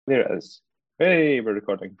There it is. Hey, we're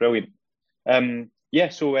recording. Brilliant. Yeah,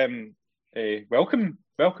 so welcome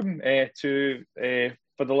to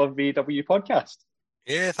For the Love of AEW podcast.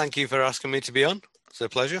 Yeah, thank you for asking me to be on. It's a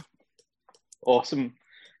pleasure. Awesome.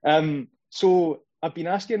 So I've been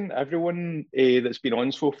asking everyone that's been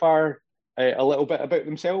on so far a little bit about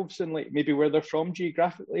themselves and like maybe where they're from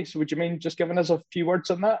geographically. So would you mind just giving us a few words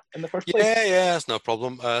on that in the first place? Yeah, that's no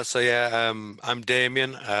problem. I'm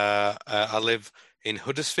Damien. I live in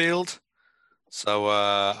Huddersfield.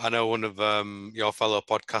 I know one of your fellow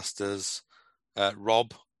podcasters,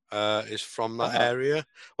 Rob, is from that Uh-huh. area.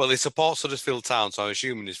 Well, he supports Huddersfield Town, so I'm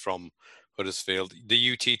assuming he's from Huddersfield.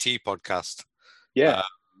 The UTT podcast. Yeah. Uh,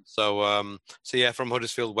 so from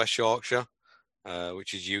Huddersfield, West Yorkshire.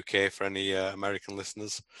 Which is UK for any American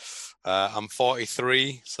listeners. I'm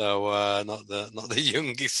 43, so not the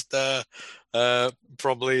youngest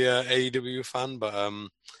probably AEW fan, but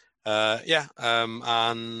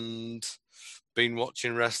and been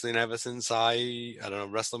watching wrestling ever since I don't know,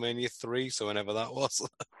 WrestleMania 3, so whenever that was,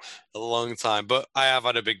 a long time. But I have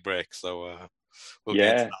had a big break, so we'll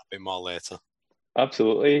get into Yeah, that a bit more later.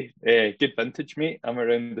 absolutely. Good vintage, mate. I'm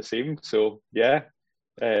around the same. So yeah,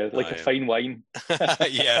 Oh, like a fine wine. yeah.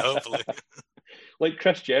 Yeah, hopefully. Like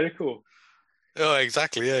Chris Jericho. Oh,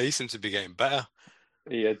 exactly. Yeah, he seems to be getting better.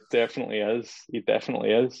 He definitely is. He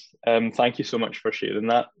definitely is. Thank you so much for sharing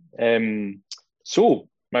that. So,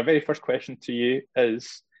 my very first question to you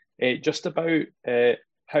is just about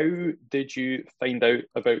how did you find out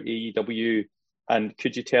about AEW, and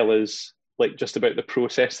could you tell us like just about the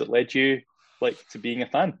process that led you like to being a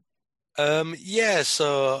fan? Yeah,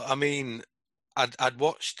 so I mean, I'd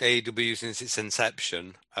watched AEW since its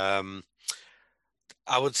inception.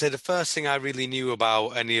 I would say the first thing I really knew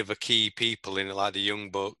about any of the key people in it, like the Young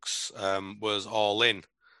Bucks, was All In.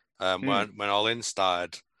 Hmm. When All In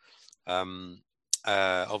started, um,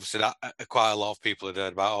 obviously that quite a lot of people had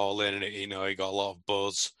heard about All In, and it got a lot of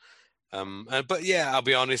buzz. But yeah, I'll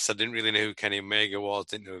be honest, I didn't really know who Kenny Omega was,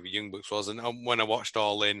 didn't know who the Young Bucks was, and when I watched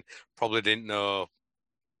All In, probably didn't know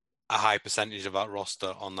a high percentage of that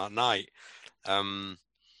roster on that night. Um,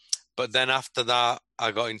 but then after that,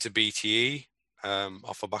 I got into BTE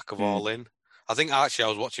off the back of Hmm. All In. I think actually I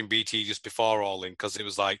was watching BTE just before All In because it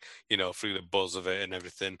was like, through the buzz of it and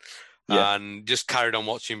everything. Yeah. And just carried on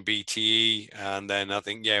watching BTE. And then I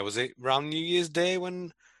think, yeah, was it around New Year's Day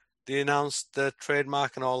when they announced the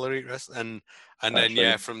trademark and all Elite Wrestling? And then, That's yeah,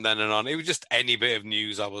 right. from then and on, it was just any bit of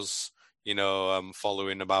news I was,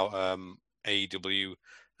 following about AEW.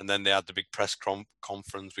 And then they had the big press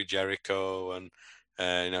conference with Jericho and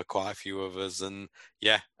quite a few of us. And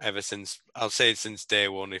yeah, ever since, I'll say since day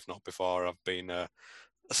one, if not before, I've been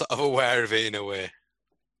sort of aware of it in a way.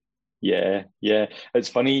 Yeah, yeah. It's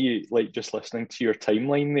funny, like just listening to your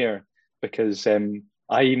timeline there, because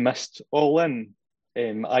I missed All In.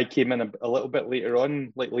 I came in a little bit later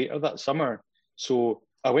on, like later that summer. So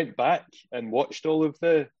I went back and watched all of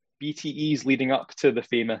the BTEs leading up to the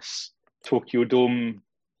famous Tokyo Dome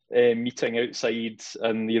meeting outside,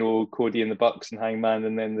 and Cody and the Bucks and Hangman,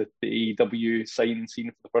 and then the AEW sign scene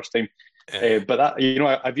for the first time. Yeah, But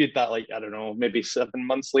that, I viewed that like I don't know, maybe 7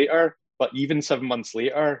 months later. But even 7 months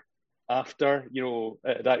later, after it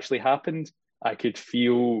had actually happened, I could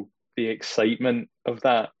feel the excitement of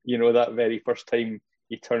that. That very first time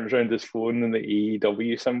he turns around his phone and the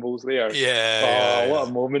AEW symbols there. yeah, Oh, what a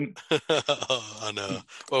yeah, moment! yeah. I know.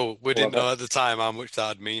 Well, we didn't Love it. know at the time how much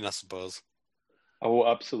that'd mean, I suppose. Oh,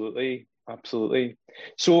 absolutely, absolutely.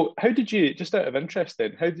 So, how did you, just out of interest,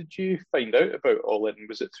 then, how did you find out about All In?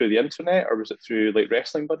 Was it through the internet or was it through like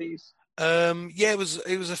wrestling buddies? Yeah,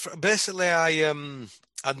 basically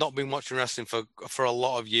I'd not been watching wrestling for a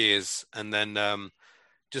lot of years, and then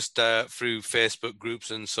just through Facebook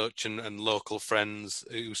groups and such, and local friends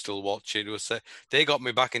who still watch it, they got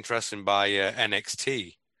me back into wrestling by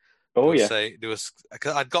NXT. Oh yeah, There was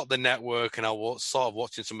 'cause I'd got the network and I was sort of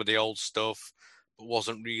watching some of the old stuff, but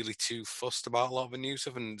wasn't really too fussed about a lot of the new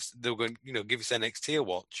stuff. And they were going, give us NXT a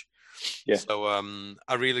watch. yeah. So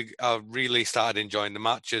I really started enjoying the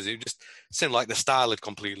matches. It just seemed like the style had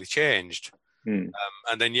completely changed. Hmm.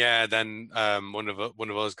 And then one of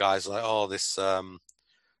those guys like, oh, this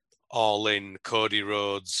All In Cody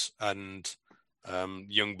Rhodes and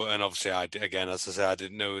Young Button. Obviously, again, as I said, I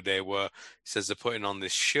didn't know who they were. He says they're putting on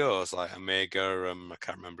this show. It's like Omega. I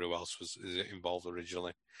can't remember who else was involved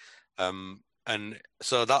originally. And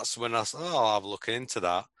so that's when I said, oh, I'll have a look into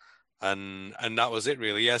that. And that was it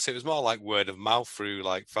really. Yes, it was more like word of mouth through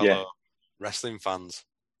like Yeah, fellow wrestling fans.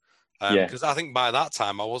 yeah. Because I think by that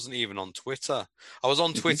time I wasn't even on Twitter. I was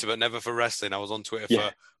on Hmm. Twitter, but never for wrestling. I was on Twitter Yeah,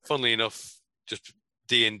 for, funnily enough, just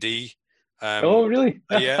D&D. Oh, really?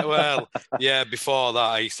 Yeah, well, yeah. Before that,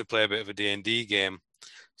 I used to play a bit of a D&D game,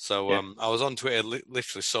 so Yeah, I was on Twitter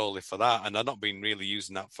literally solely for that, and I'd not been really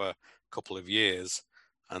using that for a couple of years.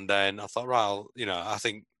 And then I thought, well, I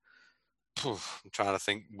think I'm trying to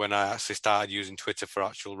think when I actually started using Twitter for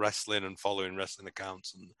actual wrestling and following wrestling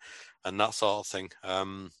accounts and that sort of thing.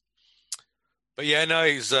 But yeah, no,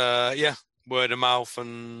 it's word of mouth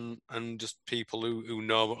and just people who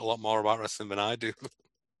know a lot more about wrestling than I do.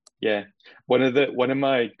 yeah. One of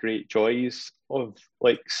my great joys of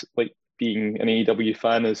like being an AEW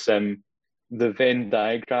fan is the Venn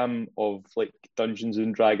diagram of like Dungeons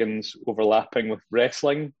and Dragons overlapping with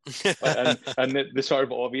wrestling. And the sort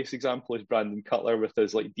of obvious example is Brandon Cutler with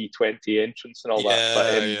his like D20 entrance and all that.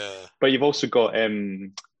 Yeah, yeah. But you've also got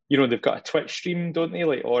they've got a Twitch stream, don't they?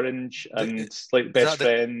 Like Orange The, and like is Best that the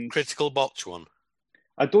Friends. critical botch one?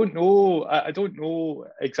 I don't know. I don't know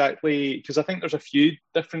exactly because I think there's a few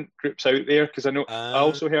different groups out there. Because I Uh,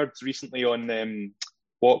 also heard recently on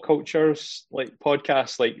What Culture's like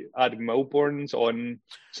podcast, like Adam Milborn's on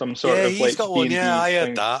some sort yeah, of he's like got D one. and Yeah, D I heard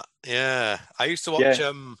thing. that. Yeah, I used to watch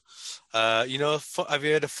Yeah, have you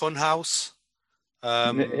heard of Funhouse?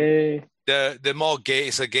 Um, eh, the more gay,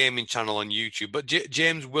 it's a gaming channel on YouTube. But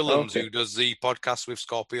James Willems, okay. who does the podcast with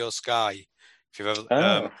Scorpio Sky, if you've ever,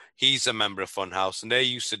 Ah, he's a member of Funhouse, and they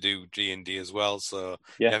used to do D&D as well. So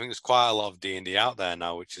yeah, yeah. I think there's quite a lot of D&D out there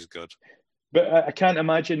now, which is good. But I can't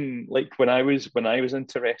imagine like when I was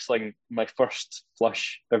into wrestling, my first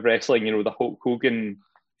flush of wrestling, the Hulk Hogan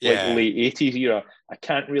like Yeah, late '80s era. I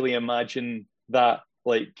can't really imagine that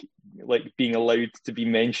like being allowed to be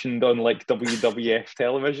mentioned on like WWF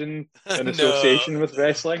television in no, association with no.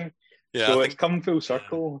 wrestling. Yeah, I So it's think come full yeah,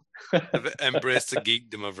 circle. they've embraced the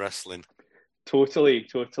geekdom of wrestling. Totally,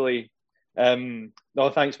 totally. No,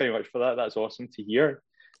 thanks very much for that. That's awesome to hear.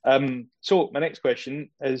 So my next question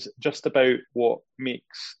is just about what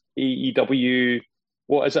makes AEW.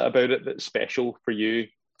 What is it about it that's special for you?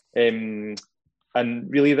 Um, and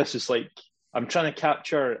really, this is like I'm trying to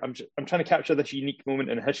capture. I'm trying to capture this unique moment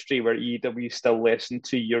in history where AEW is still less than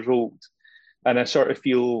 2 years old, and I sort of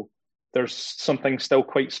feel there's something still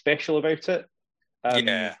quite special about it. Um,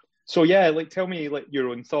 Yeah. so yeah, like tell me like your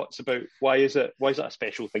own thoughts about why is it a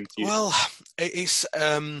special thing to you? Well, it's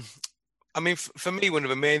I mean, for me, one of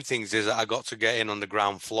the main things is that I got to get in on the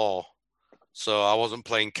ground floor. So I wasn't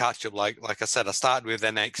playing catch up like I said. I started with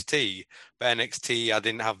NXT, but NXT I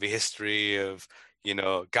didn't have the history of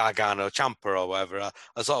Gargano, Ciampa or whatever.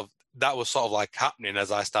 I sort of that was sort of like happening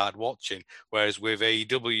as I started watching. Whereas with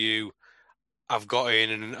AEW, I've got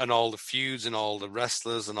in and all the feuds and all the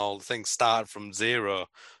wrestlers and all the things started from zero.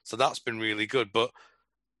 So that's been really good. But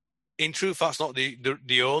in truth, that's not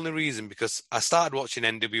the only reason because I started watching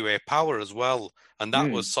NWA Power as well, and that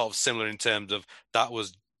was Mm, sort of similar in terms of that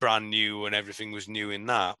was brand new and everything was new in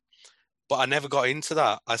that. But I never got into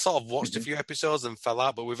that. I sort of watched a hmm few episodes and fell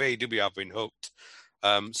out, but with AEW, I've been hooked.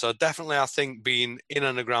 So definitely, I think being in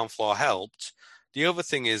on the ground floor helped. The other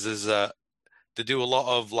thing is they do a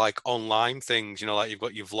lot of like online things. Like you've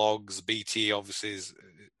got your vlogs. BT obviously is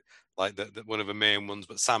like one of the main ones,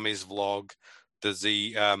 but Sammy's vlog. There's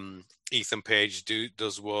the Ethan Page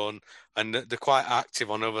does one, and they're quite active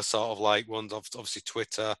on other sort of like ones. Obviously,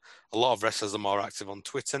 Twitter. A lot of wrestlers are more active on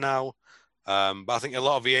Twitter now, but I think a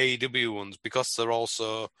lot of the AEW ones because they're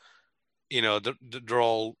also, they're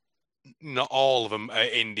all not all of them are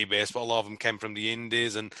indie based, but a lot of them came from the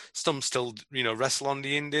indies, and some still wrestle on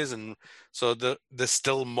the indies, and so they're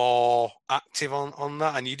still more active on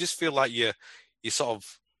that, and you just feel like you sort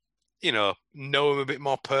of know him a bit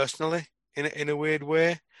more personally in a weird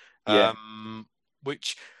way. Yeah.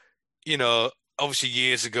 Which, you know, obviously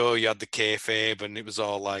years ago you had the kayfabe and it was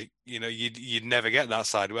all like, you'd never get that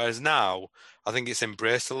side. Whereas now, I think it's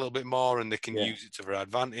embraced a little bit more and they can Yeah. use it to their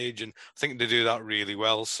advantage. And I think they do that really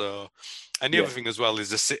well. So, and the other Yeah. thing as well is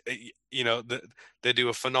they do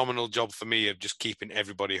a phenomenal job for me of just keeping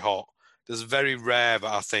everybody hot. There's very rare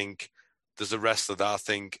that I think there's a wrestler that I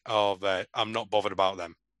think, oh, I'm not bothered about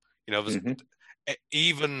them. There's hmm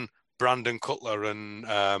even Brandon Cutler and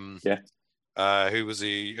Yeah. who was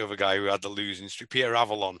the other guy who had the losing streak, Peter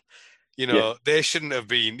Avalon. Yeah. They shouldn't have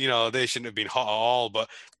been, they shouldn't have been hot at all, but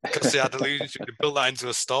because they had the losing streak, they built that into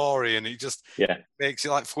a story, and it just Yeah. makes it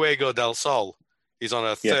like Fuego del Sol. He's on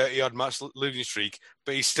a Yeah. 30-odd match losing streak,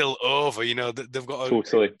 but he's still over. They've got a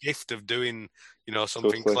Totally. gift of doing,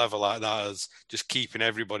 something Totally. clever like that as just keeping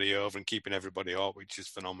everybody over and keeping everybody hot, which is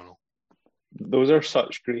phenomenal. Those are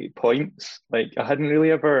such great points. Like I hadn't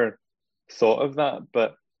really ever thought of that,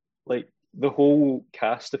 but like the whole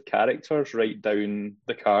cast of characters right down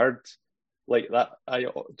the card, like that, I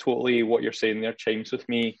totally what you're saying there chimes with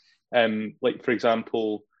me. Like for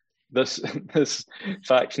example, this this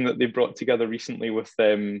faction that they brought together recently with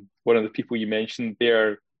one of the people you mentioned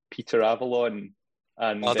there, Peter Avalon,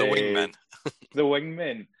 and The wingmen. the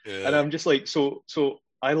Wingmen, and Yeah. I'm just like, so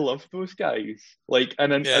I love those guys, like,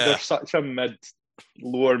 and they're Yeah. such a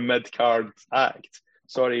lower mid card act.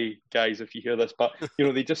 Sorry, guys, if you hear this, but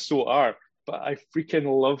they just so are. But I freaking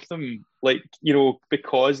love them, like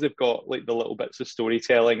because they've got like the little bits of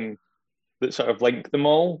storytelling that sort of link them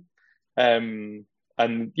all. And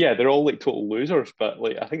yeah, they're all like total losers, but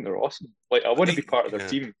like I think they're awesome. Like I want to be part of their Yeah.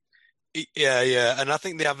 team. Yeah, yeah, and I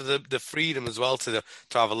think they have the freedom as well to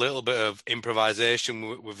have a little bit of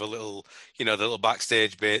improvisation with a little, the little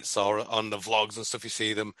backstage bits or on the vlogs and stuff you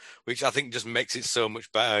see them, which I think just makes it so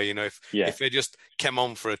much better. Yeah, If they just came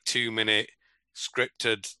on for a 2 minute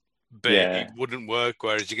scripted bit, it yeah. wouldn't work.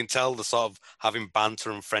 Whereas you can tell the sort of having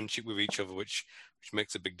banter and friendship with each other, which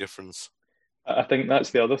makes a big difference. I think that's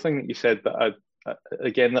the other thing that you said that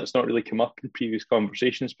again, that's not really come up in previous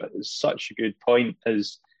conversations, but it's such a good point.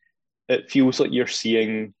 Is it feels like you're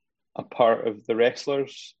seeing a part of the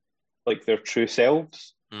wrestlers, like their true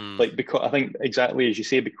selves. Mm. Like because I think exactly as you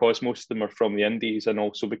say, because most of them are from the indies, and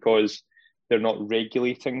also because they're not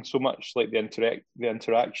regulating so much, like the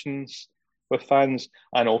interactions with fans,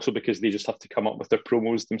 and also because they just have to come up with their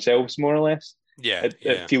promos themselves, more or less. Yeah, It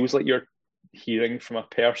yeah, feels like you're hearing from a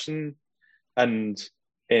person, and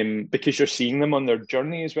because you're seeing them on their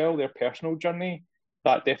journey as well, their personal journey,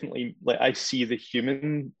 that definitely, like, I see the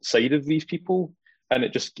human side of these people, and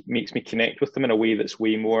it just makes me connect with them in a way that's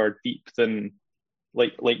way more deep than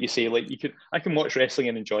like you say, like I can watch wrestling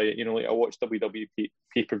and enjoy it. Like I watch WWE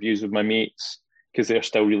pay-per-views with my mates because they're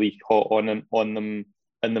still really hot on them,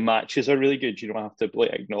 and the matches are really good. You don't have to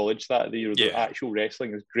like acknowledge that the yeah, actual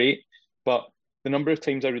wrestling is great, but the number of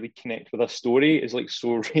times I really connect with a story is like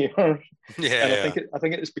so rare. And yeah, I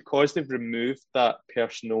think it's because they've removed that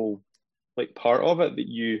personal like part of it that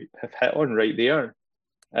you have hit on right there.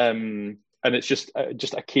 And it's just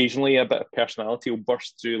occasionally a bit of personality will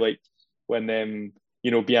burst through, like when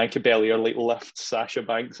Bianca Belair like lifts Sasha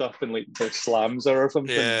Banks up and like slams her or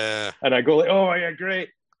something, yeah, and I go like, oh yeah, great.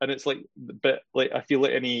 And it's like, but like I feel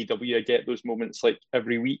like in AEW I get those moments like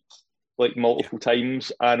every week, like yeah. multiple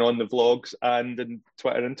times, and on the vlogs and in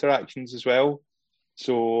Twitter interactions as well.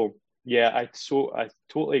 So yeah, I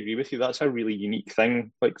totally agree with you. That's a really unique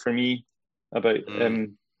thing, like for me, about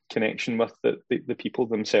Mm. connection with the people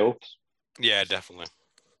themselves. Yeah, definitely.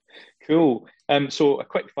 Cool. So a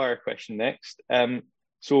quick fire question next.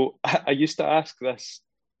 So I used to ask this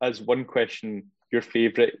as one question, your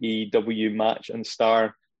favorite AEW match and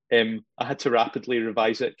star. I had to rapidly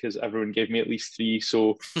revise it because everyone gave me at least three.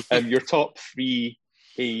 So, your top three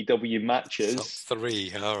AEW Top matches,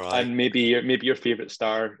 three. All right. and maybe your favorite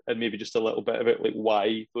star, and maybe just a little bit about like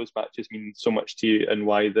why those matches mean so much to you, and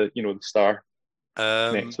why the star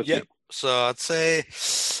connects with Yeah. you. So I'd say,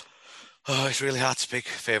 it's really hard to pick a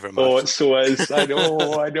favorite Oh, match. it so is. I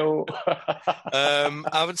know. I know.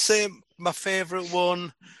 I would say my favorite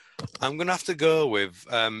one. I'm gonna have to go with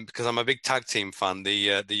because I'm a big tag team fan.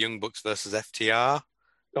 The Young Bucks versus FTR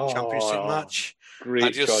championship Oh, match.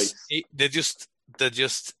 great choice. They're just.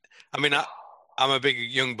 I mean, I'm a big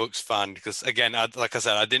Young Bucks fan because again, like I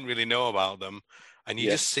said, I didn't really know about them, and you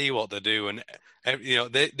Yeah, just see what they do, and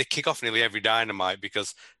they kick off nearly every Dynamite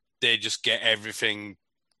because they just get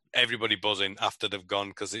everybody buzzing after they've gone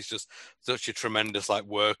because it's just such a tremendous like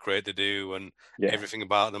work rate to do and yeah, everything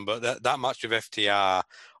about them. But that match with FTR,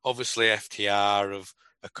 obviously FTR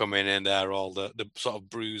are coming in there, all the sort of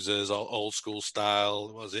bruisers, all old school style.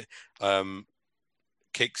 What was it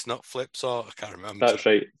kicks, not flips? Or I can't remember. that's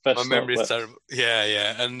right. My Fists, not memory is flips. terrible. Yeah,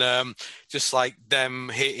 yeah, and just like them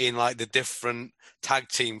hitting like the different tag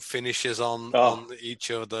team finishes on Oh,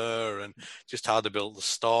 each other, and just how they built the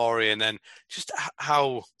story, and then just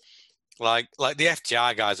how like the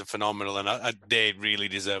FTR guys are phenomenal, and they really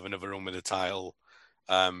deserve another run with the title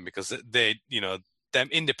because they them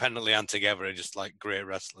independently and together are just like great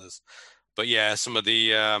wrestlers. But yeah, some of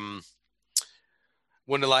the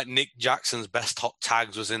one of like Nick Jackson's best hot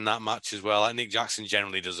tags was in that match as well. Like Nick Jackson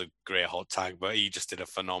generally does a great hot tag, but he just did a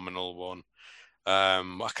phenomenal one.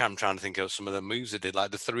 I'm trying to think of some of the moves they did.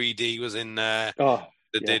 Like the 3D was in there. oh,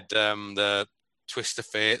 They yeah. did the Twist of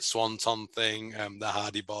Fate Swanton thing. The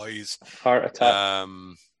Hardy Boys. Heart attack.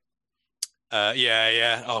 Um, yeah,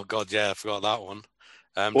 yeah. Oh God, yeah, I forgot that one.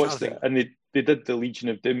 I'm trying What's to think. and they did the Legion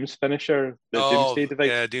of Doom's finisher, the Oh Doomsday device.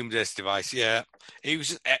 yeah, Doomsday's Device. Yeah,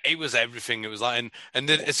 it was everything. It was like, and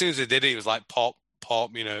then, as soon as they did it, it was like pop,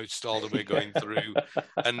 pop. Just all the way going through. Yeah.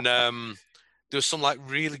 And there was some like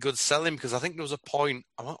really good selling, because I think there was a point,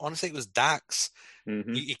 I want to say it was Dax.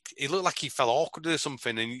 Hmm. He looked like he fell awkwardly or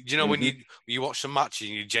something. And you know, when Hmm. you watch the match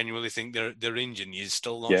and you genuinely think they're injured, and you're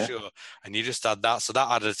still not Yeah, sure, and you just had that, so that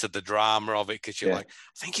added to the drama of it, because you're yeah. like,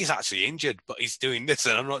 I think he's actually injured, but he's doing this,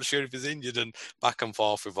 and I'm not sure if he's injured, and back and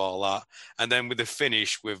forth with all that. And then with the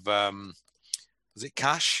finish with was it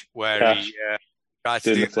Cash, where he Cash tried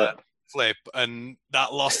to doing do the the flip. flip, and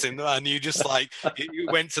that lost him, and you just like you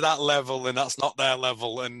went to that level, and that's not their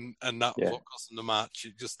level, and that was Yeah, what cost them the match.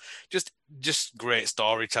 It just great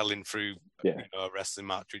storytelling through, yeah, a wrestling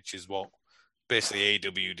match, which is what basically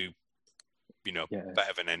AEW do, yeah.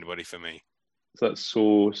 better than anybody for me. That's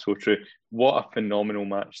so, so true. What a phenomenal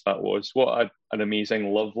match that was. What an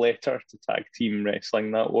amazing love letter to tag team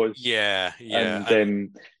wrestling that was. Yeah, yeah,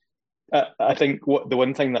 And and I think what the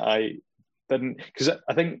one thing that I didn't, because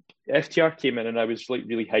I think FTR came in and I was like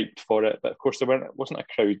really hyped for it, but of course wasn't a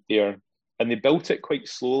crowd there, and they built it quite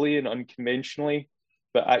slowly and unconventionally.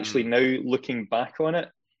 But actually, now looking back on it,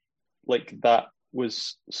 like that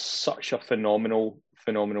was such a phenomenal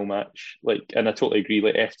match. Like, and I totally agree.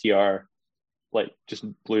 Like FTR, like just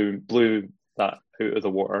blew that out of the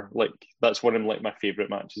water. Like that's one of like my favorite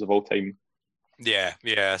matches of all time. yeah,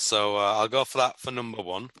 yeah. So I'll go for that for number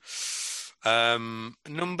one.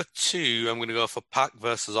 Number two, I'm going to go for Pac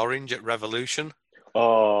versus Orange at Revolution.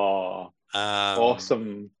 Oh, Um,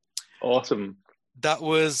 awesome, awesome. that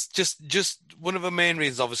was just one of the main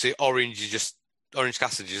reasons. Obviously, Orange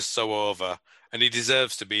Cassidy is just so over, and he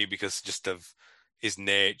deserves to be, because just of his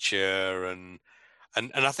nature, and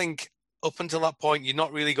I think up until that point, you'd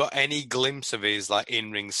not really got any glimpse of his like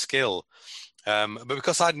in-ring skill. But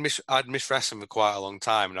because I'd missed wrestling for quite a long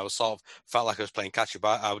time, and I was sort of felt like I was playing catch up.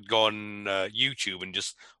 I would go on YouTube and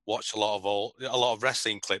just watch a lot of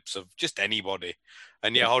wrestling clips of just anybody.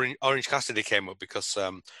 And yeah, Yeah. Orange Cassidy came up because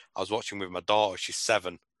I was watching with my daughter. She's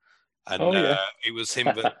 7, Oh and yeah. it was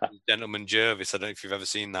him versus Gentleman Jervis. I don't know if you've ever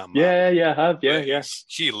seen that match. Yeah, yeah, I have. Yeah, But yeah,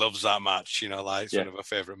 she loves that match. Like it's yeah. one of her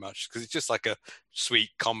favorite matches, because it's just like a sweet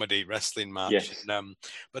comedy wrestling match. Yes. And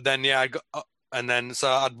but then yeah, I got. And then, so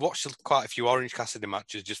I'd watched quite a few Orange Cassidy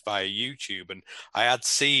matches just via YouTube, and I had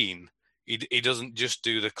seen he doesn't just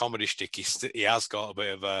do the comedy shtick. He has got a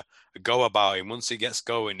bit of a go about him. Once he gets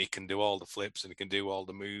going, he can do all the flips and he can do all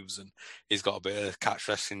the moves, and he's got a bit of catch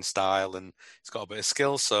wrestling style, and he's got a bit of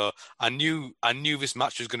skill. So I knew this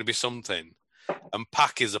match was going to be something, and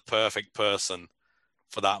Pac is a perfect person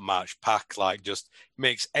for that match. Pac like just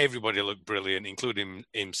makes everybody look brilliant, including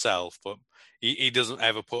himself, but he doesn't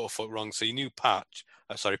ever put a foot wrong. So you knew Pac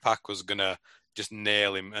was gonna just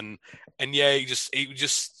nail him, and yeah, he just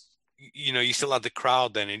you still had the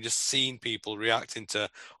crowd then, and just seeing people reacting to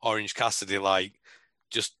Orange Cassidy, like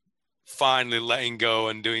just finally letting go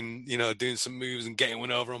and doing some moves and getting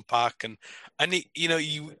one over on Pac, and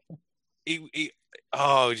he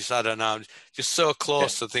oh, just I don't know, just so Yeah,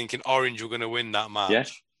 close to thinking Orange were going to win that yeah.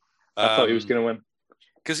 match. I thought he was going to win.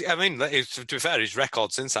 Because I mean, to be fair, his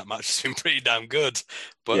record since that match has been pretty damn good.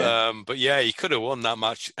 Yeah, But yeah, he could have won that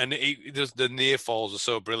match, and the near falls are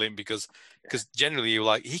so brilliant, because generally you're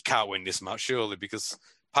like, he can't win this match surely, because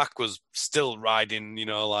Pac was still riding,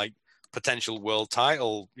 like potential world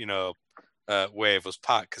title, wave was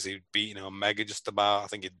Pac, because he'd beaten Omega just about. I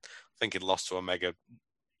think he'd lost to Omega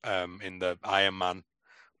in the Iron Man.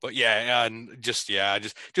 But yeah, and just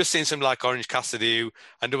seeing something like Orange Cassidy,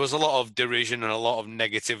 and there was a lot of derision and a lot of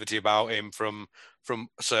negativity about him from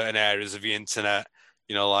certain areas of the internet.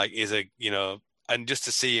 Like and just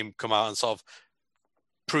to see him come out and sort of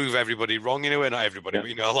prove everybody wrong in a way, not everybody,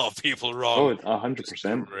 yeah. but a lot of people wrong. Oh, 100%. Just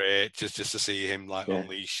great, just to see him like Yeah,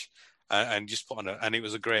 unleash and just put on and it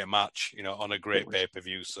was a great match, on a it great was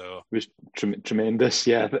pay-per-view. So it was tremendous.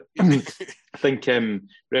 Yeah, I think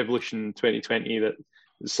Revolution 2020, that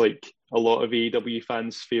it's like a lot of AEW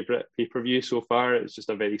fans' favorite pay per view so far. It's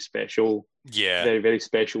just a very special, yeah, very very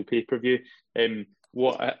special pay per view. I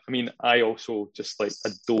mean, I also just like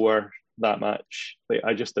adore that match. Like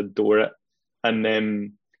I just adore it,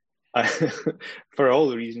 and I, for all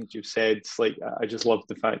the reasons you've said, it's like I just love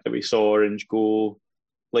the fact that we saw Orange go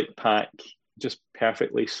like Pac just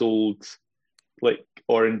perfectly sold like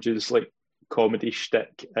Orange's like comedy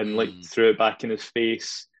shtick and like mm, threw it back in his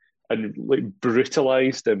face and like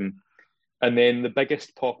brutalized him. And then the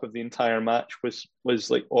biggest pop of the entire match was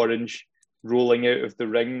like Orange rolling out of the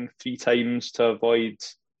ring 3 times to avoid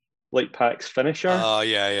like Pac's finisher. oh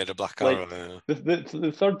yeah, the Black Like Arrow. Yeah.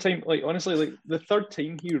 the third time, like honestly, like the third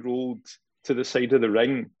time he rolled to the side of the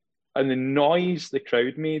ring and the noise the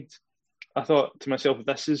crowd made, I thought to myself,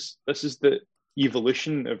 this is the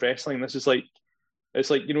evolution of wrestling. This is like It's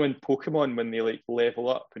like, in Pokemon when they like level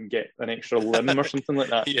up and get an extra limb or something like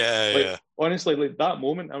that. Yeah, Like yeah, honestly, like that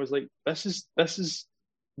moment, I was like, this is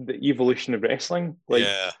the evolution of wrestling. Like,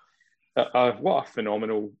 yeah. what a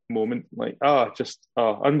phenomenal moment! Like, just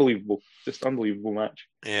unbelievable, just unbelievable match.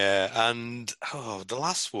 Yeah, and the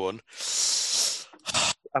last one,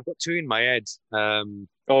 I've got two in my head.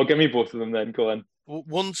 Oh, give me both of them then. Go on.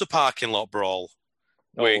 One's a parking lot brawl,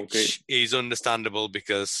 Oh, great. which is understandable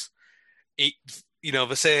because it,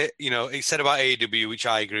 they say, it's said about AEW, which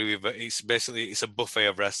I agree with, but it's a buffet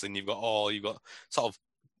of wrestling. You've got sort of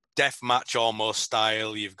death match almost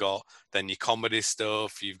style. You've got then your comedy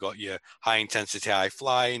stuff. You've got your high intensity, high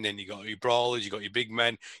flying. Then you got your brawlers. You got your big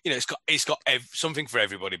men. It's got something for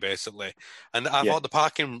everybody basically. And I Yeah, thought the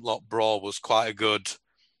parking lot brawl was quite a good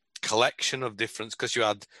collection of difference because you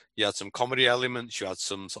had some comedy elements. You had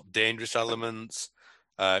some sort of dangerous elements.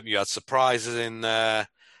 You had surprises in there.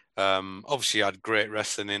 Obviously, you had great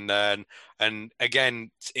wrestling in there, and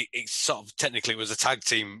again, it sort of technically it was a tag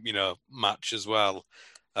team, match as well.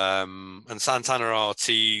 And Santana and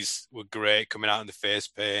Ortiz were great coming out in the face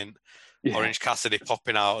paint. yeah. Orange Cassidy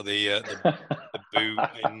popping out of the boot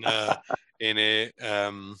in it.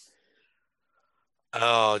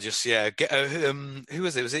 Just yeah. Who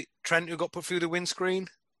was it? Was it Trent who got put through the windshield?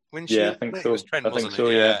 Yeah, I Wasn't think it? It was so. Trent, I think wasn't it? so.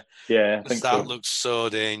 Yeah, Yeah. yeah, I Because think that so. looked so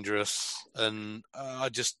dangerous, and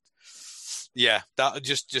that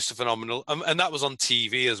just a phenomenal, and that was on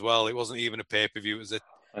TV as well. It wasn't even a pay-per-view;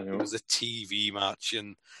 I it know. was a TV match,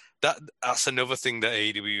 and that's another thing that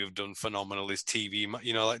AEW have done phenomenal is TV.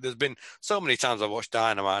 Like there's been so many times I've watched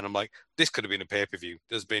Dynamite, and I'm like, this could have been a pay-per-view.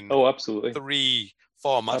 There's been Oh, absolutely, 3-4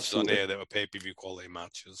 matches on absolutely, here that were pay-per-view quality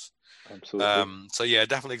matches. absolutely. So yeah,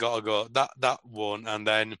 definitely got to go that one, and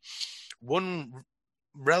then one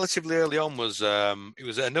relatively early on was it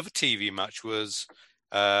was another TV match was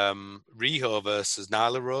Riho versus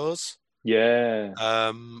Nyla Rose. Yeah,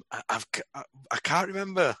 I can't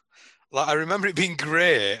remember. Like I remember it being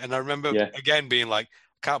great, and I remember yeah, again being like,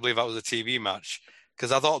 I can't believe that was a TV match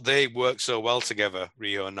because I thought they worked so well together,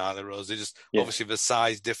 Riho and Nyla Rose. They just yeah. obviously the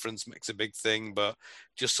size difference makes a big thing, but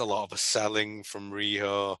just a lot of a selling from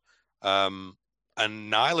Riho. And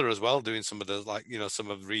Nyla as well doing some of the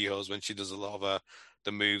some of Riho's when she does a lot of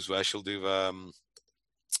the moves where she'll do oh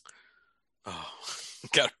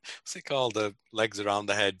what's it called, the legs around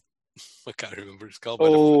the head. I can't remember what it's called, but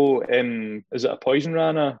Oh, is it a poison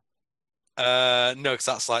rana? no, because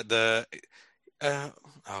that's like uh,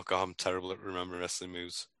 oh god, I'm terrible at remembering wrestling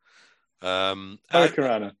moves. Hurricane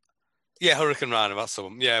rana. Yeah, Hurricane Rana, that's the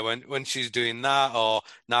one. Yeah, when she's doing that, or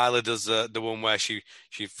Nyla does the one where she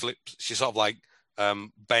flips, she sort of like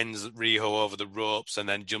bends Riho over the ropes and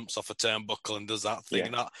then jumps off a turnbuckle and does that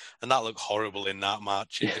thing, Yeah, and that looked horrible in that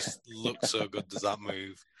match. It yeah, just looked so good. Does that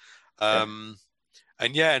move? yeah.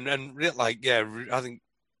 And yeah, I think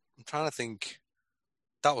I'm trying to think.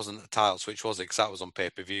 That wasn't a title switch, was it? Because that was on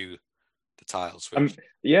pay-per-view. The title I'm switch.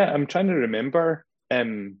 yeah. I'm trying to remember.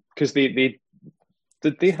 Because they did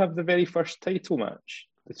they have the very first title match?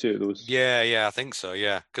 The two of those. Yeah, I think so.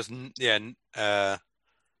 Yeah, because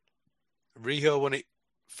Riho won it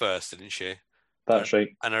first, didn't she? And, That's right.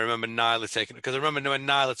 and I remember Nyla taking it because I remember when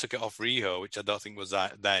Nyla took it off Riho, which I don't think was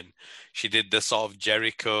that then. She did the sort of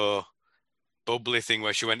Jericho bubbly thing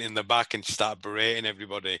where she went in the back and she started berating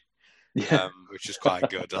everybody, Yeah, which was quite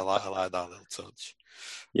good. I like that little touch.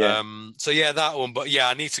 yeah, So yeah, that one. But yeah,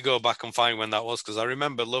 I need to go back and find when that was because I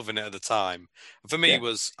remember loving it at the time. And for me,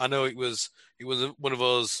 yeah, I know it was one of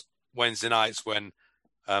those Wednesday nights when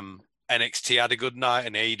NXT had a good night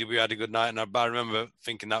and AEW had a good night, and I remember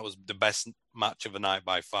thinking that was the best match of the night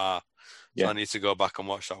by far. So yeah. I need to go back and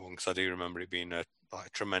watch that one because I do remember it being a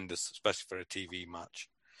tremendous, especially for a TV match.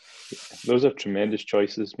 Those are tremendous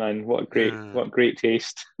choices, man. What a great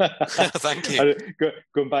taste. Thank you.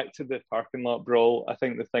 Going back to the parking lot brawl, I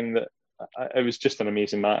think the thing that it was just an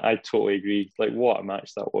amazing match. I totally agree. Like what a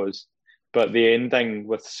match that was. But the ending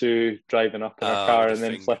with Sue driving up in her car The and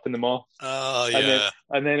then thing. flipping them off, Oh and then yeah.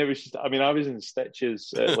 and then it was just. I mean, I was in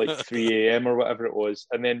stitches at like 3 a.m. or whatever it was,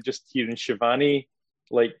 and then just hearing Shivani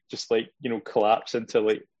collapse into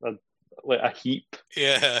like a heap.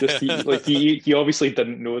 Yeah. Just he obviously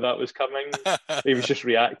didn't know that was coming. He was just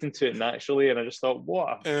reacting to it naturally, and I just thought,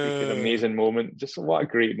 what a freaking amazing moment! Just what a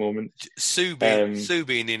great moment. Sue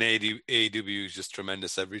being in AEW is just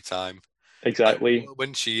tremendous every time. Like Exactly.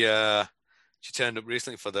 when she turned up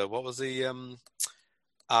recently for what was the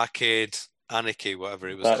Arcade Anarchy, whatever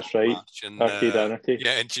it was called, That's right. match, and Arcade Anarchy.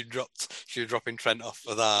 yeah, and she was dropping Trent off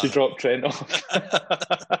for She that, dropped Trent off.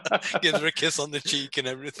 gives her a kiss on the cheek and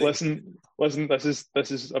everything. Listen.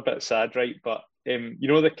 This is a bit sad, right? But you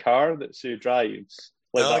know, the car that Sue drives,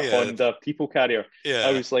 like Oh that yeah, Honda people carrier.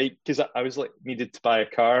 I yeah. was like, because I was like needed to buy a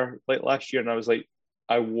car like last year, and I was like,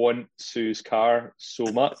 I want Sue's car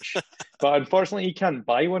so much, but unfortunately, you can't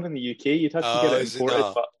buy one in the UK. You'd have to get Oh, it is it imported.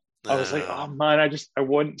 not? But I was like, oh No. man, I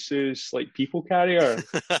want Sue's like people carrier.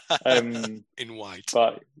 In white.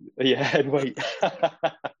 But yeah, and wait.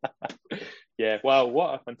 Yeah, wow,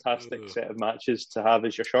 what a fantastic Ugh. set of matches to have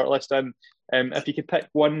as your shortlist. And if you could pick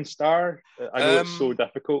one star, I know it's so Um,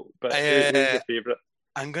 difficult, but who's uh, your favourite?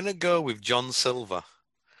 I'm gonna go with John Silver.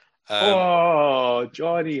 Um, Oh,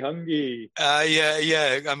 Johnny Hungy. yeah,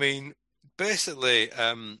 yeah. I mean, basically,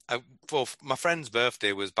 well, my friend's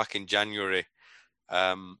birthday was back in January.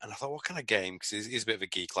 And I thought, what kind of game? Because he's a bit of a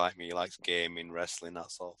geek like me. He likes gaming, wrestling,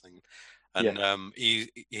 that sort of thing. Yeah. And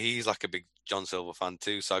he's like a big John Silver fan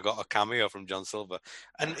too. So I got a cameo from John Silver,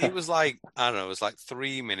 and it was like, I don't know, it was like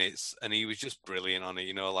 3 minutes, and he was just brilliant on it.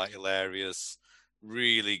 You know, like hilarious,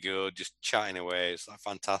 really good, just chatting away. It's like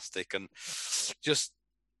fantastic, and just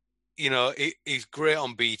he's great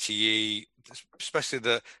on BTE,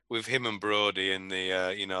 especially with him and Brody and the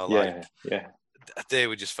like Yeah, yeah, they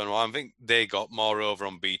were just fun. Well, I think they got more over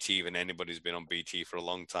on BT than anybody's been on BT for a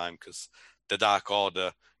long time because the Dark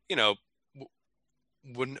Order, you know,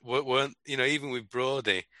 weren't even with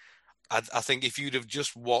Brody. I think if you'd have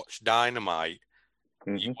just watched Dynamite,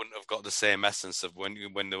 you hmm wouldn't have got the same essence of when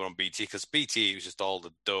they were on BT because BT was just all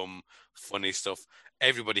the dumb, funny stuff.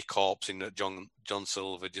 Everybody corpsing at John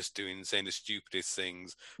Silver just saying the stupidest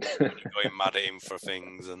things, going mad at him for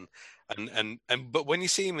things, and but when you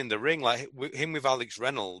see him in the ring, like him with Alex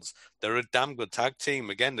Reynolds, they're a damn good tag team.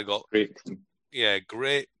 Again, they got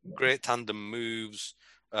great. great tandem moves.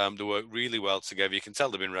 They work really well together. You can tell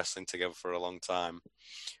they've been wrestling together for a long time.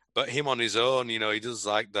 But him on his own, he does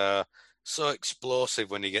like the so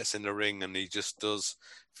explosive when he gets in the ring, and he just does,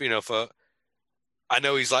 for I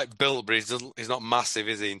know he's like built, but he's not massive,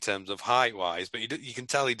 is he, in terms of height wise? But you can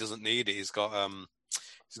tell he doesn't need it. He's got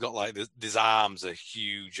like his arms are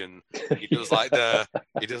huge, and he does like the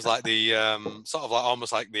sort of like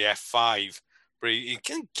almost like the F5, but he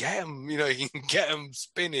can get him. He can get him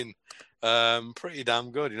spinning, pretty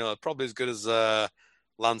damn good. Probably as good as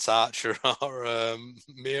Lance Archer or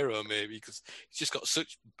Miro maybe, because he's just got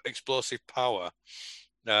such explosive power.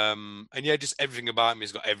 And yeah, just everything about him.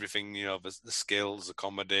 He's got everything, the skills, the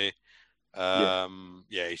comedy. Yeah,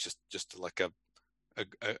 Yeah, he's just like a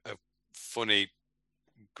funny,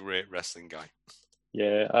 great wrestling guy.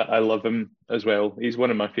 yeah, I love him as well. He's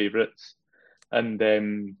one of my favourites, and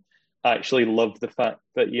I actually love the fact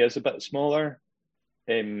that he is a bit smaller.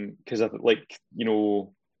 Because I like the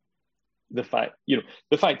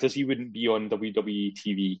fact is he wouldn't be on WWE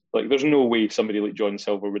TV. Like, there's no way somebody like John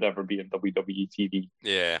Silver would ever be on WWE TV.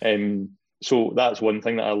 Yeah, So that's one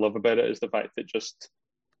thing that I love about it, is the fact that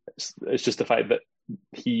it's just the fact that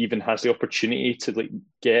he even has the opportunity to like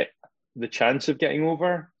get the chance of getting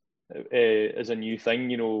over as a new thing,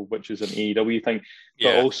 which is an AEW thing. But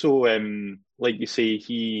yeah, also, like you say,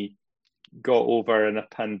 he got over in a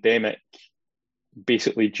pandemic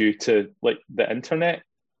basically due to like the internet,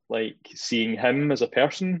 like seeing him as a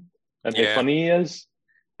person and how yeah, funny he is.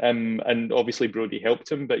 And obviously Brody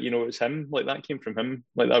helped him, but it's him. Like, that came from him.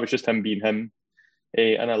 Like, that was just him being him.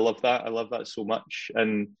 And I love that. I love that so much.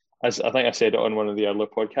 And as I think I said it on one of the earlier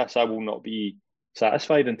podcasts, I will not be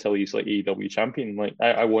satisfied until he's like AEW champion. Like,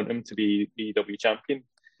 I want him to be AEW champion.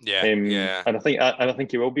 yeah, yeah. And I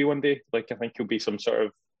think he will be one day. Like, I think he'll be some sort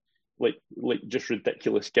of like just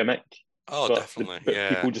ridiculous gimmick, Oh, but definitely. but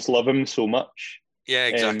Yeah, people just love him so much. yeah,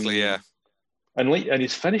 exactly. Yeah, Um, and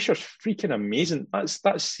his finisher's freaking amazing.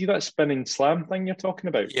 See that spinning slam thing you're talking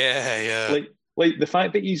about. yeah, yeah. Like the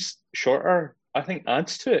fact that he's shorter, I think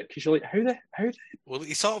adds to it, because you're like, Well,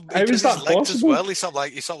 he how is does his that legs as possible? well.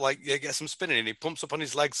 He gets them spinning, and he pumps up on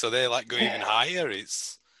his legs, so they like go even higher.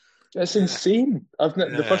 It's Yeah, insane.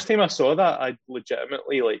 The yeah. first time I saw that, I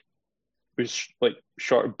legitimately like was like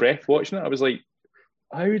short of breath watching it. I was like,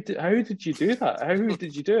 how did you do that? How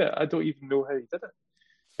did you do it? I don't even know how you did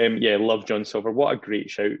it. Yeah, love John Silver. What a great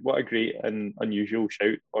shout! What a great and unusual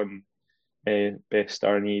shout on best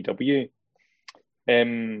star in AEW.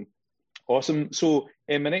 Awesome. So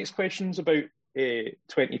my next question's about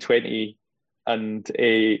 2020 and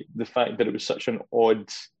the fact that it was such an odd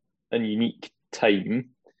and unique time.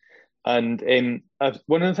 And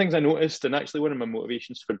one of the things I noticed, and actually one of my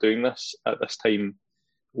motivations for doing this at this time,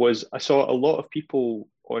 was I saw a lot of people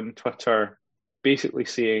on Twitter basically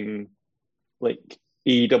saying like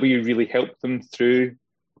AEW really helped them through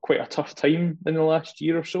quite a tough time in the last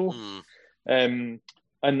year or so. Hmm. Um,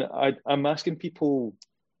 and I'm asking people,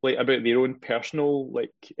 like about their own personal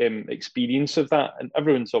like experience of that, and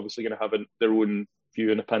everyone's obviously going to have their own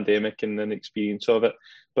view on the pandemic and an experience of it.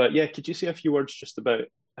 But yeah, could you say a few words just about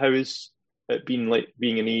how is it been like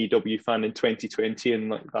being an AEW fan in 2020 and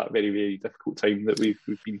like that very, very difficult time that we've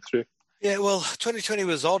been through? Yeah, well, 2020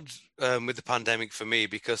 was odd with the pandemic for me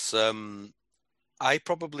because I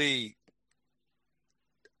probably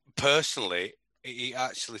personally,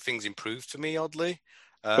 actually things improved for me oddly.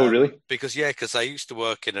 Oh, really? Because I used to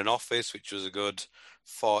work in an office, which was a good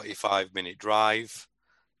 45-minute drive.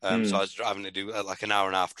 So I was having to do like an hour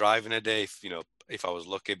and a half driving a day, if I was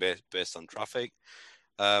lucky based on traffic.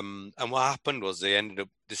 And what happened was they ended up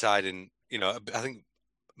deciding, I think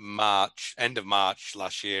end of March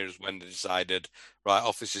last year is when they decided, right,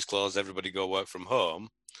 office is closed, everybody go work from home,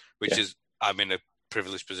 which is, I'm in a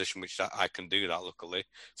privileged position, which I can do that luckily.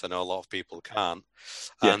 So I know a lot of people can't.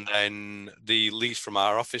 Yeah. And then the lease from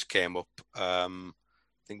our office came up, I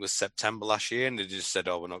think it was September last year, and they just said,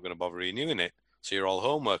 oh, we're not going to bother renewing it. So you're all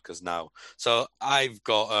home workers now. So I've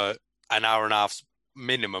got an hour and a half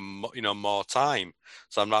minimum, more time.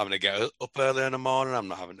 So I'm not having to get up early in the morning. I'm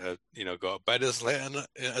not having to, go to bed as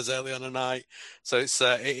early on the night. So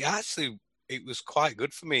it was quite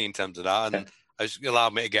good for me in terms of that. And it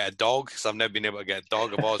allowed me to get a dog because I've never been able to get a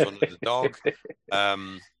dog. I've always wanted a dog.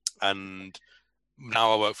 And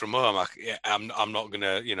now I work from home. I'm not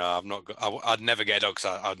gonna, I'd never get a dog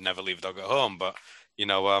because I'd never leave a dog at home. But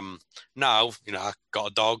now, I got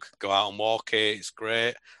a dog, go out and walk it. It's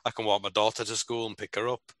great. I can walk my daughter to school and pick her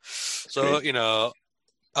up. So, great.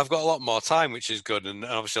 I've got a lot more time, which is good, and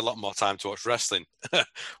obviously a lot more time to watch wrestling,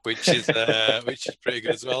 which is pretty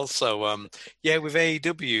good as well. So, with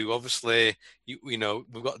AEW, obviously,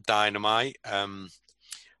 we've got Dynamite,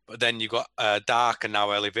 but then you've got Dark and now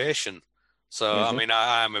Elevation. So, I mean,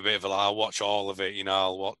 I'm a bit of I'll watch all of it.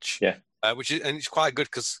 I'll watch. Yeah. And it's quite good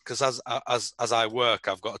because as I work,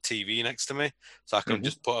 I've got a TV next to me, so I can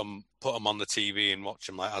just put them on the TV and watch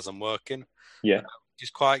them like as I'm working. Yeah, which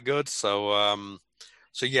is quite good. So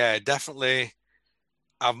yeah, definitely,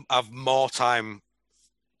 I've more time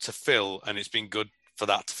to fill, and it's been good for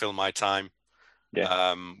that to fill my time.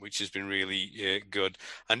 Yeah. Which has been really good.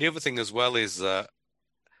 And the other thing as well is that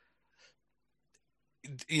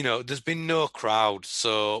there's been no crowd.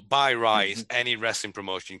 So by rights, any wrestling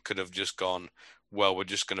promotion could have just gone, well, we're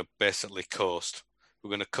just going to basically coast. We're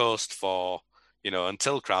going to coast for,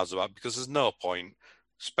 until crowds are back, because there's no point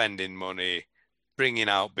spending money, bringing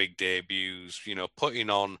out big debuts, putting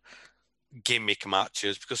on gimmick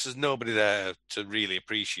matches because there's nobody there to really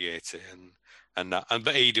appreciate it. But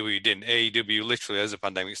AEW didn't. AEW literally, as the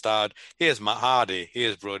pandemic started, here's Matt Hardy,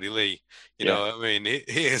 here's Brody Lee. I mean,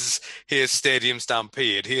 here's Stadium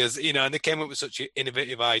Stampede, and they came up with such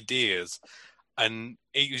innovative ideas, and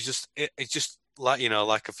it's just like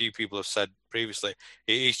like a few people have said previously,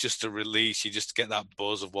 it's just a release. You just get that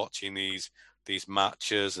buzz of watching these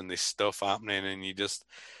matches and this stuff happening, and you just.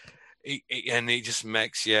 It just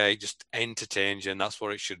makes it just entertains you, and that's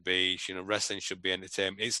what it should be. Wrestling should be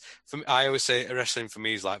entertainment. It's for me, I always say wrestling for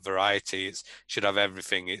me is like variety. It should have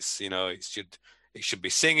everything. It should be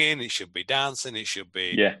singing, it should be dancing, it should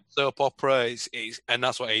be soap opera. And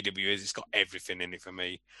that's what AW is. It's got everything in it for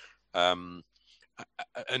me. And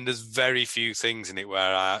there's very few things in it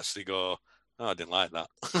where I actually go, oh, I didn't like that.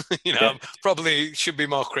 Probably should be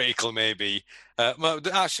more critical maybe.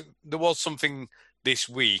 Actually, there was something this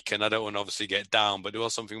week, and I don't want to obviously get down, but there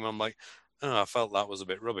was something where I'm like, oh, I felt that was a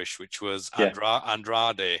bit rubbish, which was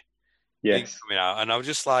Andrade coming out. And I was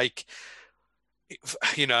just like,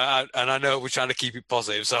 and I know we're trying to keep it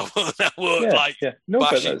positive, so I won't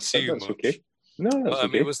bash it too much. Okay. No, that's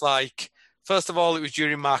okay. It was like, first of all, it was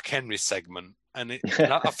during Mark Henry's segment, and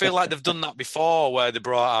I feel like they've done that before where they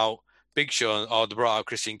brought out Big Show or they brought out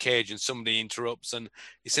Christian Cage and somebody interrupts, and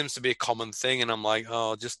it seems to be a common thing, and I'm like,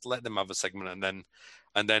 oh, just let them have a segment, and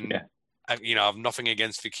then I've nothing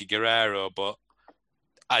against Vicky Guerrero, but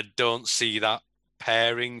I don't see that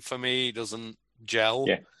pairing for me. It doesn't gel.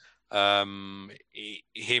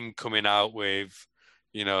 Him coming out with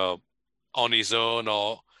on his own,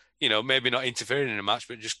 or maybe not interfering in a match,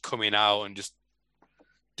 but just coming out and just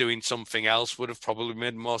doing something else would have probably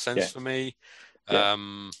made more sense for me.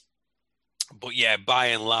 But yeah, by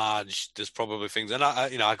and large, there's probably things, and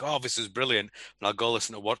I go, oh, this is brilliant, and I'll go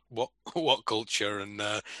listen to what culture and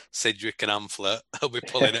Sidgwick and Amphlett will be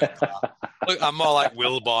pulling it apart. Look, I'm more like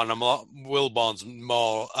Wilborn. Wilborn's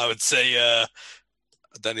more, I would say. I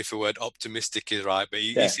don't know if the word optimistic is right, but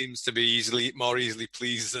he seems to be more easily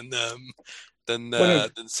pleased than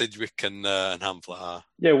Sidgwick and Amphlett are.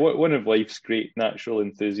 Yeah, one of life's great natural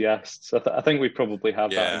enthusiasts. I think we probably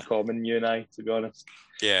have that in common, you and I, to be honest.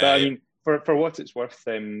 But Yeah, I yeah, mean, for what it's worth,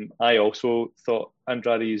 I also thought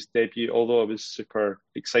Andrade's debut, although I was super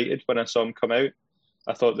excited when I saw him come out,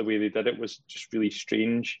 I thought the way they did it was just really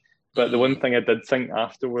strange. But the one mm, thing I did think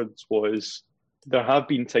afterwards was there have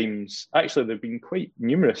been times, actually, there have been quite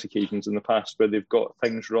numerous occasions in the past where they've got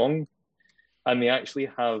things wrong and they actually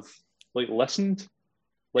have like listened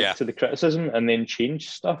like yeah, to the criticism and then changed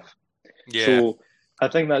stuff. yeah, So I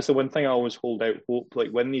think that's the one thing I always hold out hope.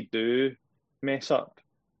 Like when they do mess up,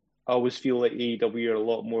 I always feel like AEW are a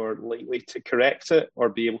lot more likely to correct it or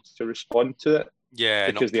be able to respond to it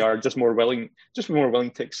yeah. Not because they are just more willing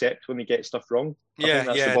to accept when they get stuff wrong. I Yeah, think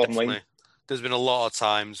that's the yeah, bottom line. definitely. There's been a lot of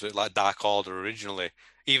times with like Dark Order originally,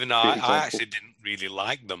 even though Great I example. actually didn't really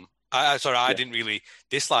like them. I Yeah. didn't really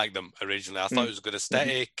dislike them originally. I thought it was a good Mm-hmm.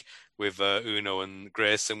 aesthetic with Uno and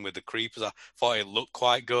Grayson with the creepers. I thought it looked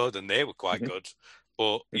quite good and they were quite Mm-hmm. good.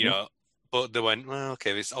 But, Mm-hmm. but they went, well,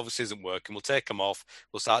 okay, this obviously isn't working. We'll take them off.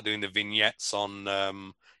 We'll start doing the vignettes on,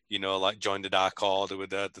 like Join the Dark Order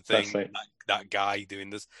with the That's thing, right. that guy doing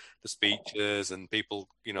the speeches and people,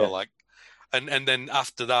 Yeah. like and then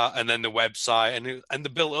after that, and then the website, and the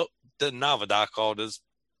build up. The now the Dark Order's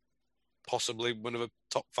possibly one of the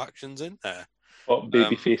top factions in there. What Um,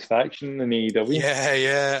 babyface faction in AEW? yeah,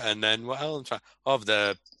 yeah, and then what else? Of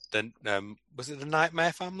the was it the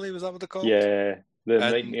Nightmare Family? Was that what they're called? Yeah. The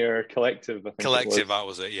And Nightmare Collective, I think it Collective, was. that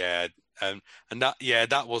was it. Yeah, and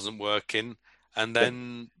that wasn't working. And Yeah.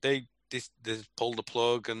 then they pulled the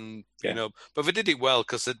plug, and Yeah. but they did it well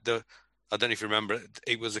because the I don't know if you remember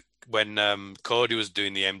it was when Cody was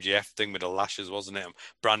doing the MGF thing with the lashes, wasn't it? And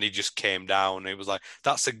Brandy just came down. It was like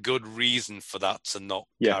that's a good reason for that to not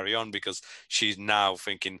Yeah. carry on because she's now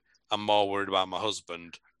thinking I'm more worried about my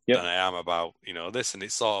husband than Yep. I am about this, and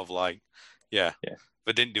it's sort of like yeah, Yeah.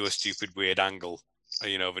 they didn't do a stupid weird angle.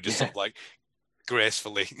 They just sort Yeah. of like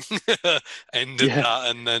gracefully ended Yeah. that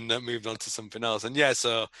and then moved on to something else. And yeah,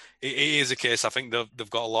 so it is a case. I think they've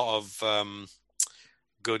got a lot of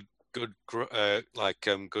good good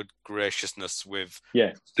graciousness with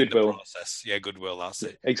Yeah. in the Goodwill. process. Yeah, goodwill. That's Yeah.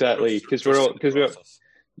 it. Exactly. Because we're all Trust in the because we're process.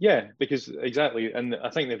 yeah, because exactly, and I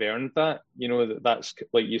think they've earned that. You know that's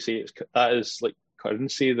like you say, that is like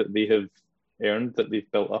currency that they have earned that they've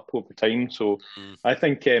built up over time. So Mm. I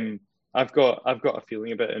think I've got a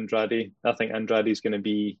feeling about Andrade. I think Andrade's going to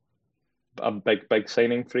be a big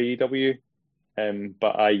signing for AEW.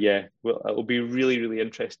 But well, it'll be really really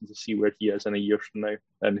interesting to see where he is in a year from now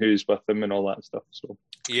and who's with him and all that stuff. So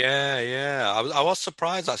Yeah, yeah. I was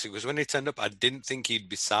surprised actually because when he turned up, I didn't think he'd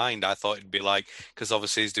be signed. I thought it'd be like because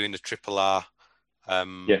obviously he's doing the Triple R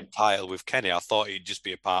yeah, title with Kenny. I thought he'd just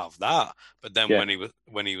be a part of that. But then yeah.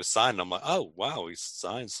 when he was signed, I'm like, oh wow, he's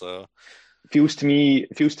signed. So Feels to me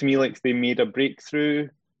like they made a breakthrough.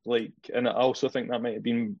 Like, and I also think that might have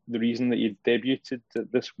been the reason that he debuted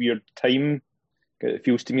at this weird time. It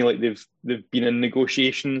feels to me like they've been in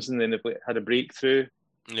negotiations and then they've like, had a breakthrough,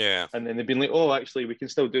 yeah, and then they've been like, oh, actually, we can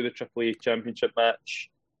still do the AAA Championship match.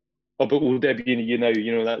 Oh, but we'll debut in a year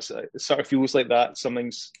now. That's it sort of feels like that.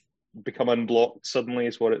 Something's become unblocked suddenly,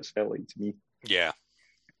 is what it's felt like to me. yeah.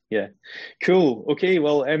 Yeah, cool. Okay,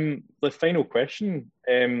 well, the final question.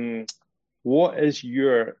 What is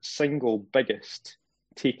your single biggest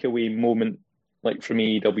takeaway moment like from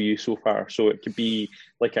AEW so far? So it could be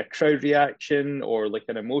like a crowd reaction or like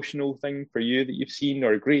an emotional thing for you that you've seen,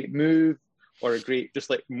 or a great move, or a great just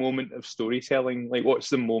like moment of storytelling. Like what's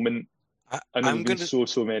the moment? I, I know there's I'm been gonna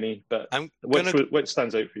so many, but I'm which gonna what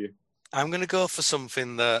stands out for you? I'm gonna go for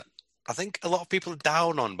something that I think a lot of people are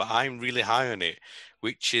down on, but I'm really high on it,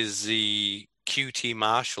 which is the QT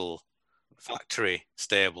Marshall factory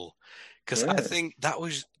stable, because I Yeah. think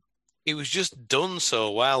it was just done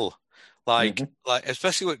so well, like Mm-hmm.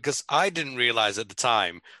 especially because I didn't realize at the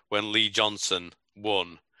time when Lee Johnson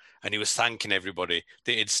won. And he was thanking everybody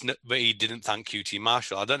but he didn't thank QT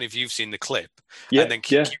Marshall. I don't know if you've seen the clip, and Yeah, then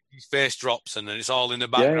yeah, QT's face drops, and then it's all in the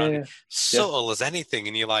yeah, yeah, background, yeah. Yeah. subtle as anything,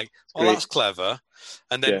 and you're like, It's "Oh, that's great. clever."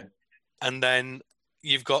 And then Yeah. and then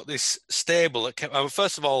you've got this stable that kept. I mean,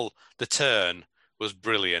 first of all, the turn was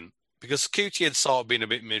brilliant because QT had sort of been a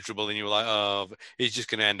bit miserable, and you were like, "Oh, he's just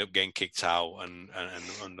going to end up getting kicked out and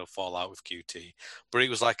they'll fall out with QT." But it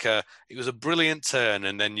was a brilliant turn,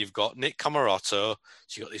 and then you've got Nick Camarato.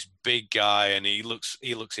 So you got this big guy, and he looks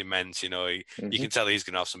immense. You Mm-hmm. can tell he's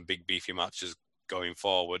going to have some big beefy matches going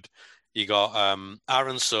forward. You got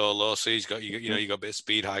Aaron Solo, so Mm-hmm. you got a bit of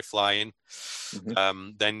speed, high flying.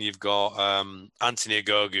 Mm-hmm. Then you've got Anthony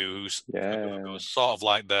Ogogo, who's Yeah. sort of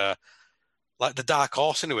like the dark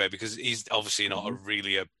horse in a way because he's obviously not Mm-hmm.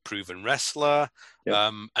 really a proven wrestler.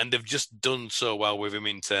 Yep. And they've just done so well with him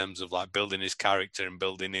in terms of like building his character and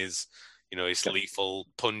building his his lethal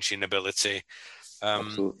punching ability.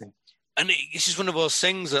 Absolutely. And it's just one of those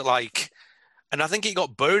things that, like, and I think it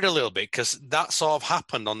got buried a little bit because that sort of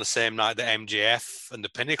happened on the same night that MJF and the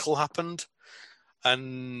Pinnacle happened.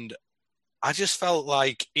 And I just felt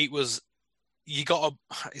like it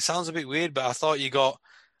sounds a bit weird, but I thought you got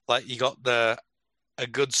a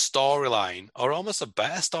good storyline, or almost a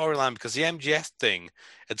better storyline, because the MJF thing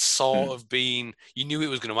had sort of been, you knew it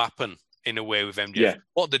was going to happen in a way with MJF. Yeah.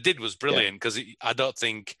 What they did was brilliant, because I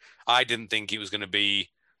didn't think it was going to be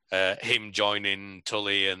him joining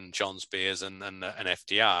Tully and Sean Spears and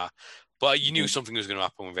FTR, but you knew something was going to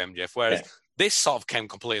happen with MJF, whereas this sort of came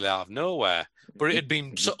completely out of nowhere, but it had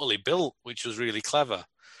been subtly built, which was really clever.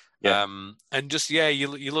 Yeah. And just,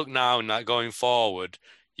 you look now and like going forward,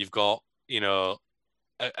 you've got, a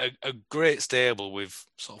great stable with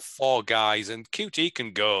sort of 4 guys, and QT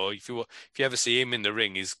can go. If you ever see him in the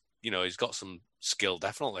ring, he's got some skill,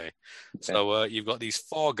 definitely. Okay. So you've got these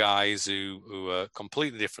 4 guys who are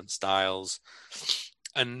completely different styles,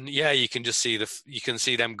 and you can just see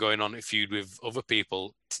them going on a feud with other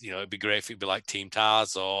people. It'd be great if it'd be like Team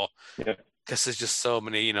Taz, or because there's just so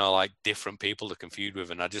many like different people to feud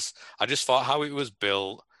with, and I just thought how it was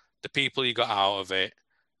built, the people you got out of it,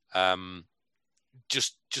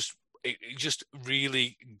 just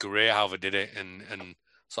really great how they did it, and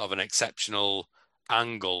sort of an exceptional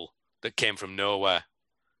angle that came from nowhere,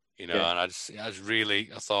 and I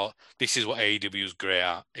thought this is what AEW is great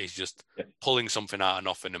at, is just pulling something out of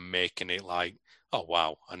nothing and making it like, oh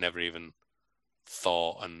wow, I never even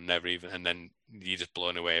thought, and then you're just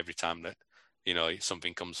blown away every time that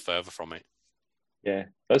something comes further from it. Yeah,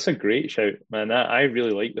 that's a great shout, man. I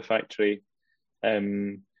really like the Factory,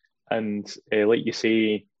 and like you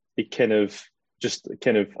say, it kind of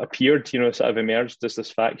appeared, sort of emerged as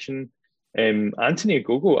this faction. Anthony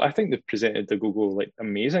Ogogo, I think they've presented the Ogogo like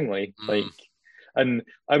amazingly, and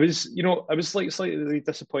I was like slightly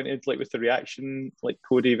disappointed like with the reaction like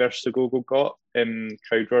Cody versus Ogogo got.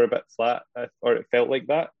 Crowd were a bit flat, or it felt like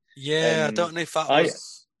that. Yeah, I don't know if that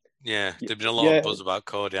was. Yeah, there'd been a lot of buzz about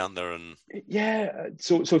Cody, aren't there? And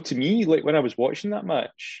so to me, like when I was watching that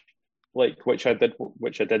match, like which I did, I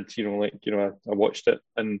watched it,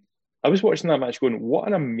 and I was watching that match going, what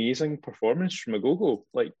an amazing performance from Ogogo.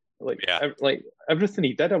 Like everything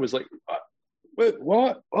he did, I was like,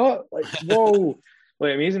 what? Like, whoa,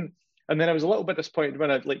 like amazing. And then I was a little bit disappointed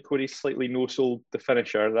when Cody slightly no-sold the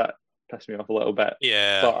finisher. That pissed me off a little bit.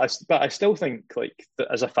 Yeah. But I still think like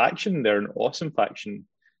as a faction, they're an awesome faction.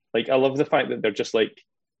 Like I love the fact that they're just like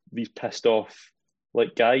these pissed off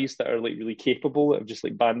like guys that are like really capable, that have just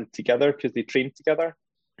like banded together because they trained together.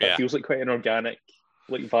 That feels like quite an organic,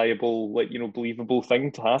 like viable, like believable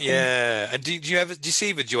thing to happen. Yeah. And do you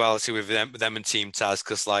see the duality with them and Team Taz?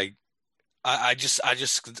 Because like I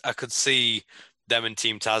could see them and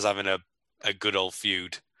Team Taz having a good old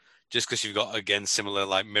feud, just because you've got, again, similar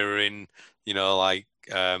like mirroring,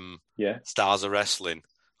 styles of wrestling.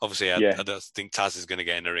 Obviously, I don't think Taz is going to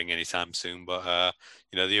get in the ring anytime soon, but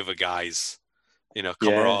the other guys,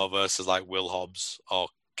 Comoroto versus like Will Hobbs or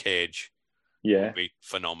Cage, would be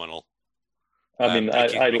phenomenal. I mean, I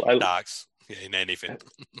Starks in anything.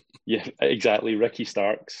 Yeah, exactly. Ricky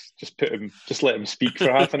Starks, just let him speak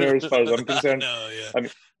for half an hour, as far as I'm concerned.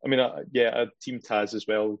 Team Taz as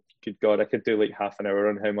well. Good God, I could do like half an hour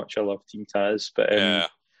on how much I love Team Taz, but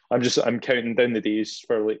I'm counting down the days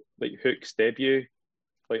for like Hook's debut.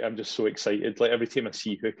 Like I'm just so excited. Like every time I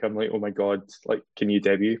see Hook, I'm like, oh my God, like can you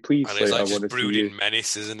debut, please? And he's like just brooding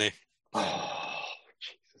menace, isn't he? Oh,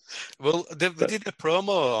 Jesus. Well, they did a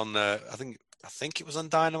promo on I think it was on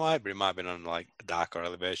Dynamite, but it might have been on like a Darker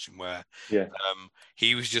Elevation, where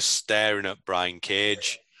he was just staring at Brian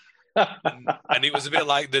Cage. and it was a bit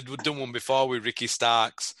like they'd done one before with Ricky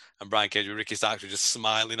Starks and Brian Cage, with Ricky Starks was just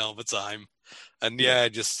smiling all the time. And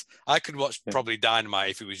I could watch probably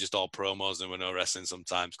Dynamite if it was just all promos and we're no wrestling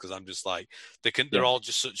sometimes, because I'm just like, they're all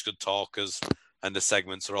just such good talkers, and the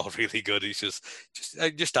segments are all really good. It's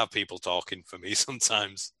just have people talking for me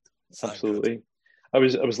sometimes. Absolutely. I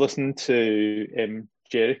was listening to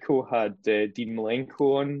Jericho had Dean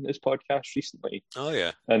Malenko on his podcast recently. Oh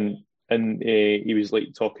yeah, and he was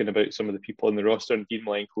like talking about some of the people on the roster, and Dean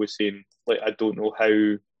Malenko was saying like, I don't know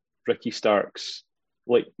how Ricky Starks,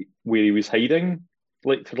 like where he was hiding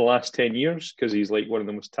like for the last 10 years, because he's like one of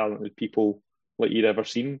the most talented people like you'd ever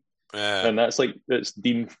seen. And that's Dean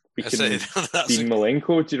Dean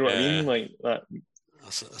Malenko. Do you know what I mean? Like that.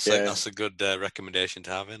 That's a good recommendation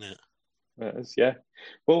to have, isn't it? That is, yeah.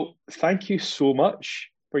 Well, thank you so much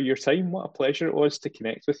for your time. What a pleasure it was to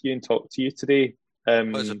connect with you and talk to you today.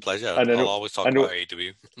 It was a pleasure. I'll always talk about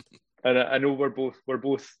AEW. And I know we're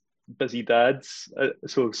both busy dads,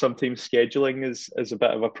 so sometimes scheduling is a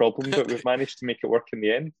bit of a problem, but we've managed to make it work in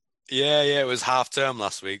the end. Yeah, it was half term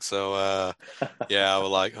last week, so yeah, I was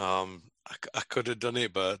like, I could have done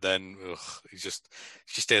it, but then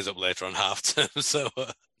she stays up later on half term, so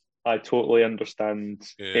I totally understand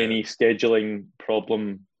yeah, any scheduling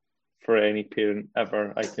problem for any parent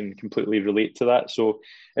ever. I can completely relate to that. So,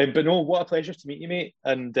 but no, what a pleasure to meet you, mate.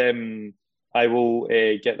 And I will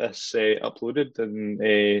get this uploaded and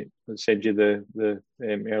send you the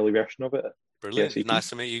early version of it, the brilliant. SAP. Nice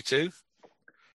to meet you too.